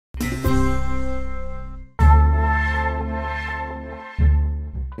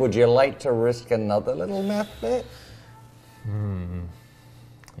Would you like to risk another little math bit?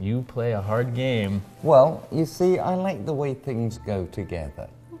 You play a hard game. Well, you see, I like the way things go together.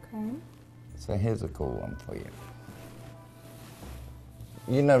 Okay. So here's a cool one for you.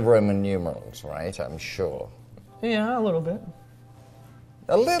 You know Roman numerals, right? I'm sure. Yeah, a little bit.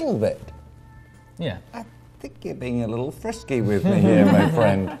 A little bit. Yeah. I think you're being a little frisky with me here, my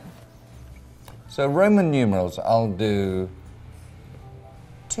friend. So Roman numerals, I'll do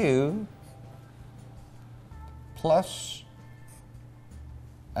 2 plus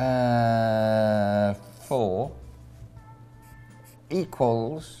 4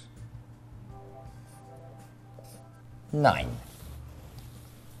 equals 9.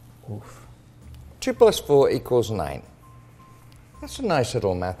 Oof. 2 plus 4 equals 9. That's a nice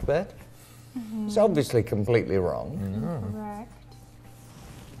little math bit. It's obviously completely wrong. Correct.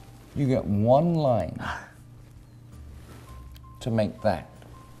 You get one line to make that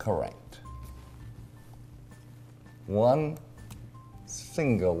correct. One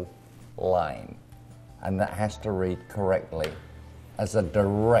single line. And that has to read correctly as a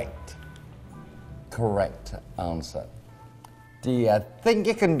direct, correct answer. Do you think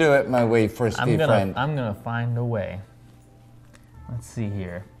you can do it, my wee frisky friend? I'm gonna find a way. Let's see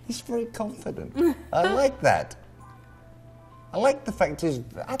here. He's very confident. I like that. I like the fact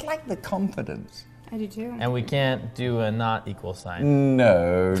I like the confidence. I do too. And we can't do a not equal sign.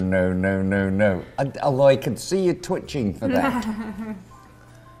 No. Although I can see you twitching for that.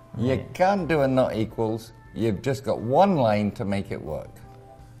 You can't do a not equals. You've just got one line to make it work.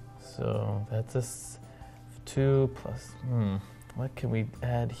 So that's 2 plus. What can we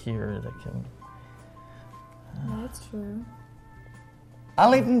add here that can? That's true.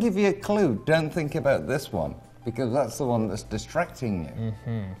 I'll even give you a clue. Don't think about this one, because that's the one that's distracting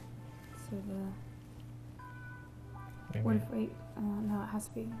you. So what if we? No, it has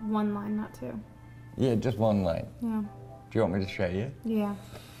to be one line, not 2. Yeah, just one line. Yeah. Do you want me to show you? Yeah.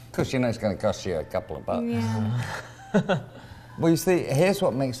 Because you know it's going to cost you a couple of bucks. Yeah. Well, you see, here's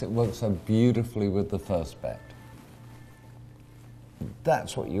what makes it work so beautifully with the first bet.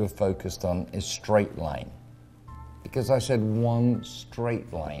 That's what you were focused on, is straight line. Because I said one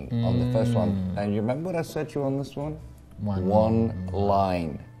straight line on the first one. And you remember what I said to you on this one? One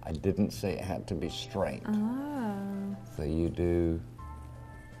line. I didn't say it had to be straight. Oh. So you do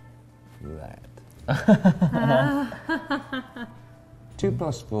that. 2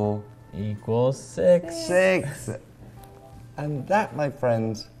 plus 4 Equals 6. 6. And that, my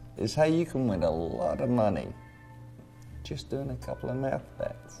friends, is how you can win a lot of money just doing a couple of math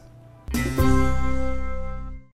bets.